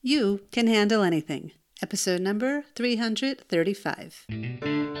You Can Handle Anything, episode number 335.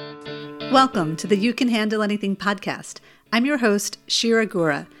 Welcome to the You Can Handle Anything podcast. I'm your host, Shira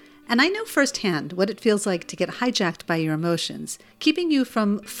Gura, and I know firsthand what it feels like to get hijacked by your emotions, keeping you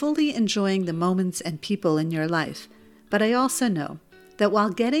from fully enjoying the moments and people in your life. But I also know that while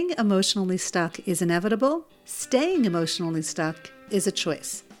getting emotionally stuck is inevitable, staying emotionally stuck is a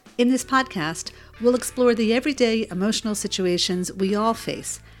choice. In this podcast, we'll explore the everyday emotional situations we all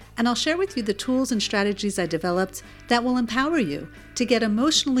face, and I'll share with you the tools and strategies I developed that will empower you to get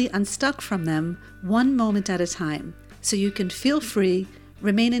emotionally unstuck from them one moment at a time, so you can feel free,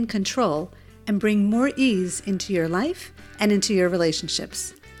 remain in control, and bring more ease into your life and into your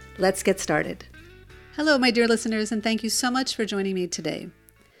relationships. Let's get started. Hello, my dear listeners, and thank you so much for joining me today.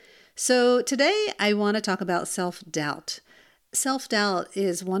 So today I want to talk about self-doubt. Self-doubt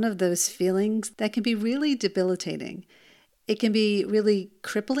is one of those feelings that can be really debilitating. It can be really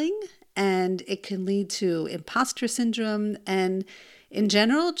crippling, and it can lead to imposter syndrome and, in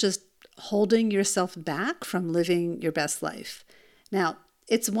general, just holding yourself back from living your best life. Now,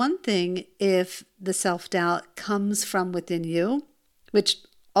 it's one thing if the self-doubt comes from within you, which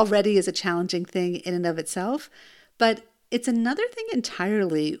already is a challenging thing in and of itself, but it's another thing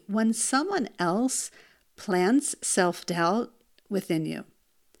entirely when someone else plants self-doubt within you.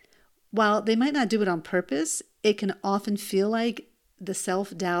 While they might not do it on purpose, it can often feel like the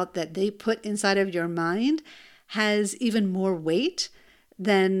self-doubt that they put inside of your mind has even more weight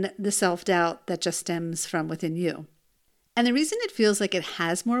than the self-doubt that just stems from within you. And the reason it feels like it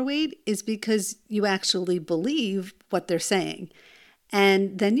has more weight is because you actually believe what they're saying,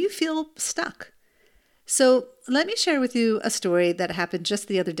 and then you feel stuck. So let me share with you a story that happened just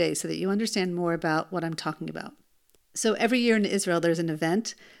the other day so that you understand more about what I'm talking about. So every year in Israel, there's an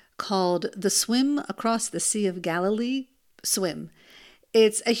event called the Swim Across the Sea of Galilee Swim.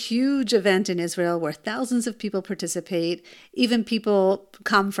 It's a huge event in Israel where thousands of people participate. Even people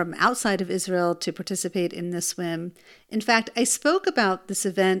come from outside of Israel to participate in this swim. In fact, I spoke about this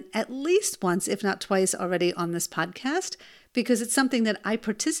event at least once, if not twice already on this podcast, because it's something that I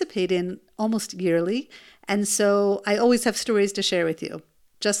participate in almost yearly. And so I always have stories to share with you,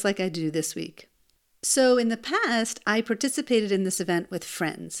 just like I do this week. So in the past, I participated in this event with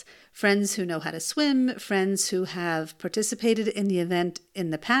friends who know how to swim, friends who have participated in the event in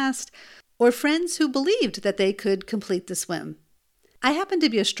the past, or friends who believed that they could complete the swim. I happen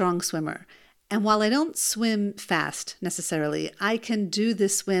to be a strong swimmer, and while I don't swim fast necessarily, I can do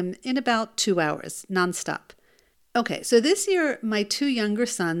this swim in about 2 hours, nonstop. Okay, so this year, my 2 younger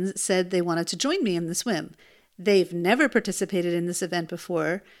sons said they wanted to join me in the swim. They've never participated in this event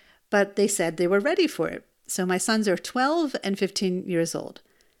before, but they said they were ready for it. So my sons are 12 and 15 years old.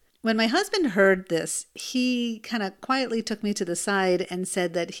 When my husband heard this, he kind of quietly took me to the side and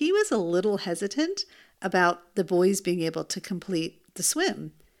said that he was a little hesitant about the boys being able to complete the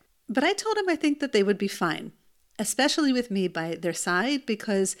swim. But I told him I think that they would be fine, especially with me by their side,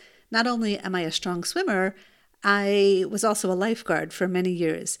 because not only am I a strong swimmer, I was also a lifeguard for many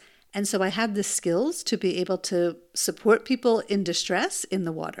years. And so I had the skills to be able to support people in distress in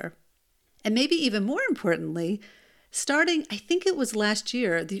the water. And maybe even more importantly, starting, I think it was last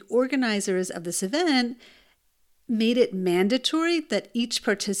year, the organizers of this event made it mandatory that each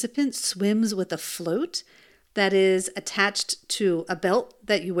participant swims with a float that is attached to a belt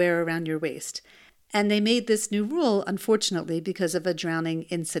that you wear around your waist. And they made this new rule, unfortunately, because of a drowning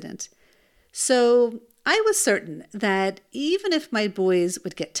incident. So I was certain that even if my boys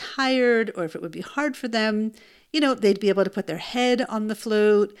would get tired or if it would be hard for them, they'd be able to put their head on the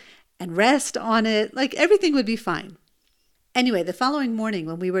float and rest on it, like everything would be fine. Anyway, the following morning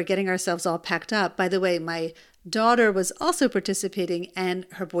when we were getting ourselves all packed up, by the way, my daughter was also participating and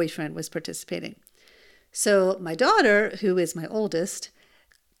her boyfriend was participating. So my daughter, who is my oldest,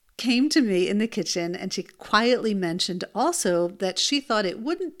 came to me in the kitchen and she quietly mentioned also that she thought it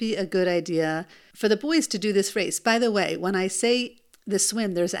wouldn't be a good idea for the boys to do this race. By the way, when I say the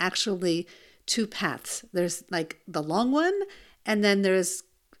swim, there's actually 2 paths. There's like the long one and then there's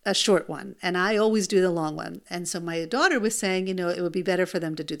a short one. And I always do the long one. And so my daughter was saying, it would be better for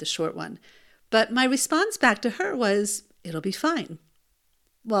them to do the short one. But my response back to her was, it'll be fine.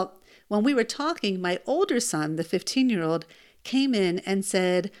 Well, when we were talking, my older son, the 15-year-old, came in and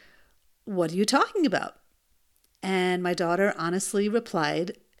said, "What are you talking about?" And my daughter honestly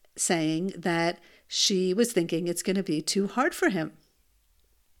replied, saying that she was thinking it's going to be too hard for him.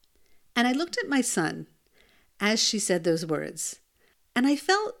 And I looked at my son as she said those words, and I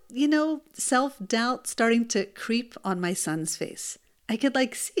felt, self-doubt starting to creep on my son's face. I could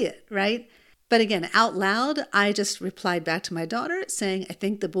see it, right? But again, out loud, I just replied back to my daughter saying, I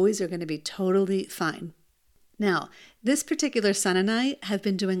think the boys are going to be totally fine. Now, this particular son and I have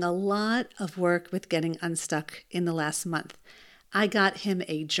been doing a lot of work with getting unstuck in the last month. I got him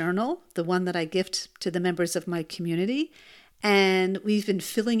a journal, the one that I gift to the members of my community, and we've been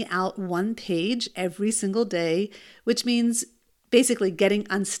filling out one page every single day, which means basically getting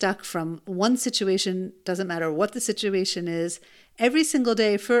unstuck from one situation, doesn't matter what the situation is, every single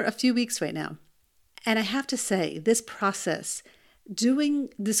day for a few weeks right now. And I have to say, this process, doing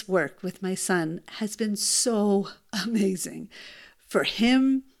this work with my son, has been so amazing for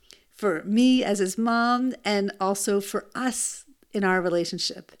him, for me as his mom, and also for us in our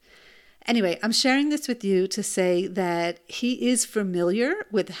relationship. Anyway, I'm sharing this with you to say that he is familiar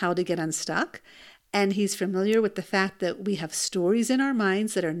with how to get unstuck, and he's familiar with the fact that we have stories in our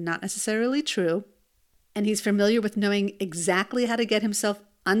minds that are not necessarily true, and he's familiar with knowing exactly how to get himself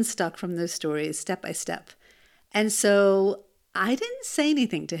unstuck from those stories step by step. And so I didn't say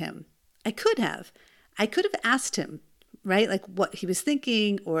anything to him. I could have asked him, right? Like what he was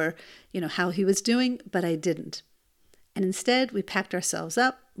thinking or, how he was doing, but I didn't. And instead, we packed ourselves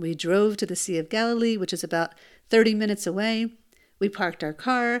up. We drove to the Sea of Galilee, which is about 30 minutes away. We parked our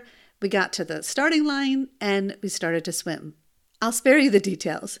car. We got to the starting line and we started to swim. I'll spare you the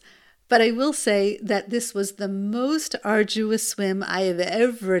details, but I will say that this was the most arduous swim I have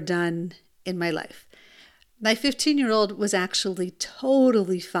ever done in my life. My 15-year-old was actually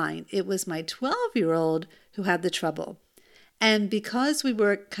totally fine. It was my 12-year-old who had the trouble. And because we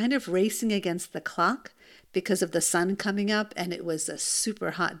were kind of racing against the clock, because of the sun coming up and it was a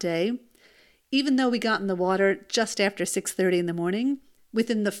super hot day, even though we got in the water just after 6:30 in the morning,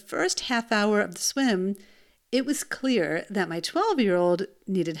 within the first half hour of the swim, it was clear that my 12-year-old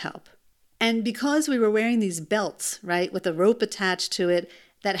needed help. And because we were wearing these belts, right, with a rope attached to it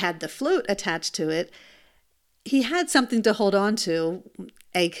that had the float attached to it, he had something to hold on to,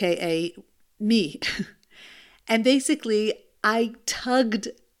 aka me. And basically, I tugged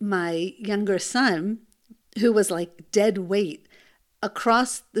my younger son, who was like dead weight,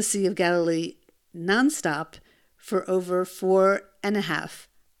 across the Sea of Galilee nonstop for over 4.5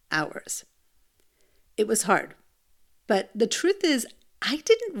 hours. It was hard. But the truth is, I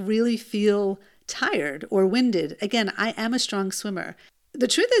didn't really feel tired or winded. Again, I am a strong swimmer. The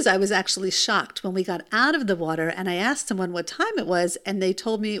truth is, I was actually shocked when we got out of the water and I asked someone what time it was, and they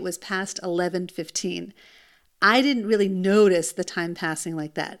told me it was past 11:15. I didn't really notice the time passing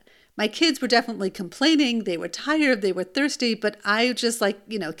like that. My kids were definitely complaining. They were tired. They were thirsty, but I just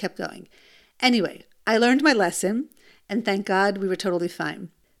kept going. Anyway, I learned my lesson, and thank God we were totally fine.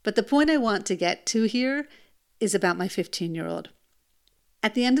 But the point I want to get to here is about my 15-year-old.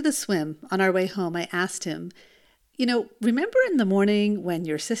 At the end of the swim, on our way home, I asked him, remember in the morning when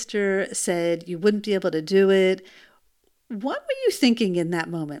your sister said you wouldn't be able to do it? What were you thinking in that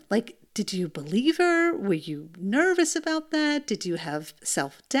moment? Did you believe her? Were you nervous about that? Did you have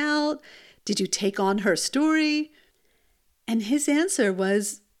self-doubt? Did you take on her story? And his answer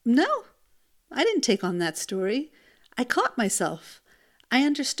was, no, I didn't take on that story. I caught myself. I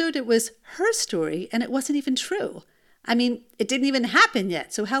understood it was her story and it wasn't even true. I mean, it didn't even happen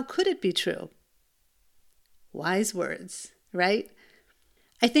yet, so how could it be true? Wise words, right?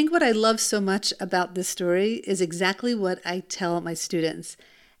 I think what I love so much about this story is exactly what I tell my students.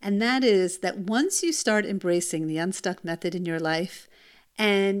 And that is that once you start embracing the Unstuck method in your life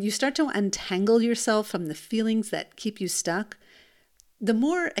and you start to untangle yourself from the feelings that keep you stuck, the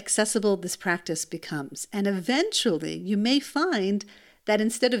more accessible this practice becomes. And eventually you may find that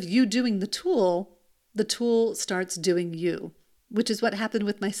instead of you doing the tool starts doing you, which is what happened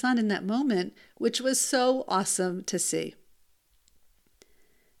with my son in that moment, which was so awesome to see.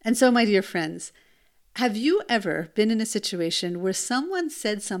 And so, my dear friends, have you ever been in a situation where someone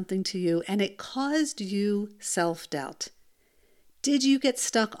said something to you and it caused you self-doubt? Did you get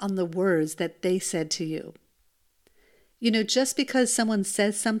stuck on the words that they said to you? Just because someone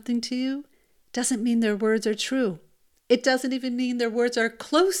says something to you doesn't mean their words are true. It doesn't even mean their words are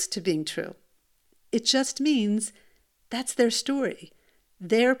close to being true. It just means that's their story,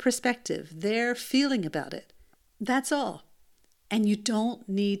 their perspective, their feeling about it. That's all. And you don't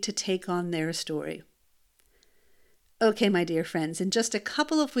need to take on their story. Okay, my dear friends, in just a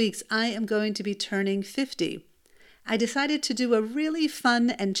couple of weeks, I am going to be turning 50. I decided to do a really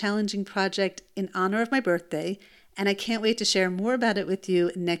fun and challenging project in honor of my birthday, and I can't wait to share more about it with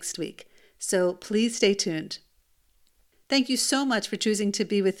you next week. So please stay tuned. Thank you so much for choosing to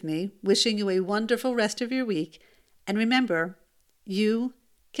be with me, wishing you a wonderful rest of your week, and remember, you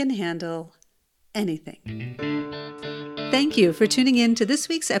can handle anything. Thank you for tuning in to this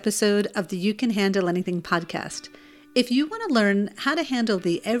week's episode of the You Can Handle Anything podcast. If you want to learn how to handle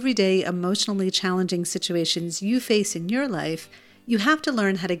the everyday emotionally challenging situations you face in your life, you have to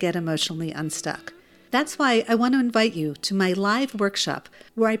learn how to get emotionally unstuck. That's why I want to invite you to my live workshop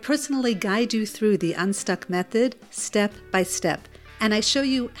where I personally guide you through the Unstuck method step by step, and I show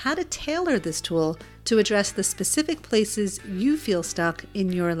you how to tailor this tool to address the specific places you feel stuck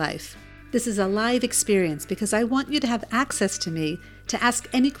in your life. This is a live experience because I want you to have access to me to ask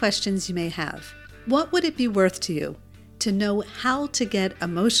any questions you may have. What would it be worth to you to know how to get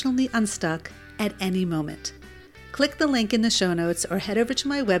emotionally unstuck at any moment? Click the link in the show notes or head over to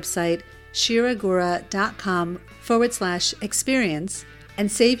my website, shiragura.com/experience, and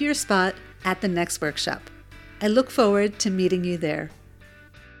save your spot at the next workshop. I look forward to meeting you there.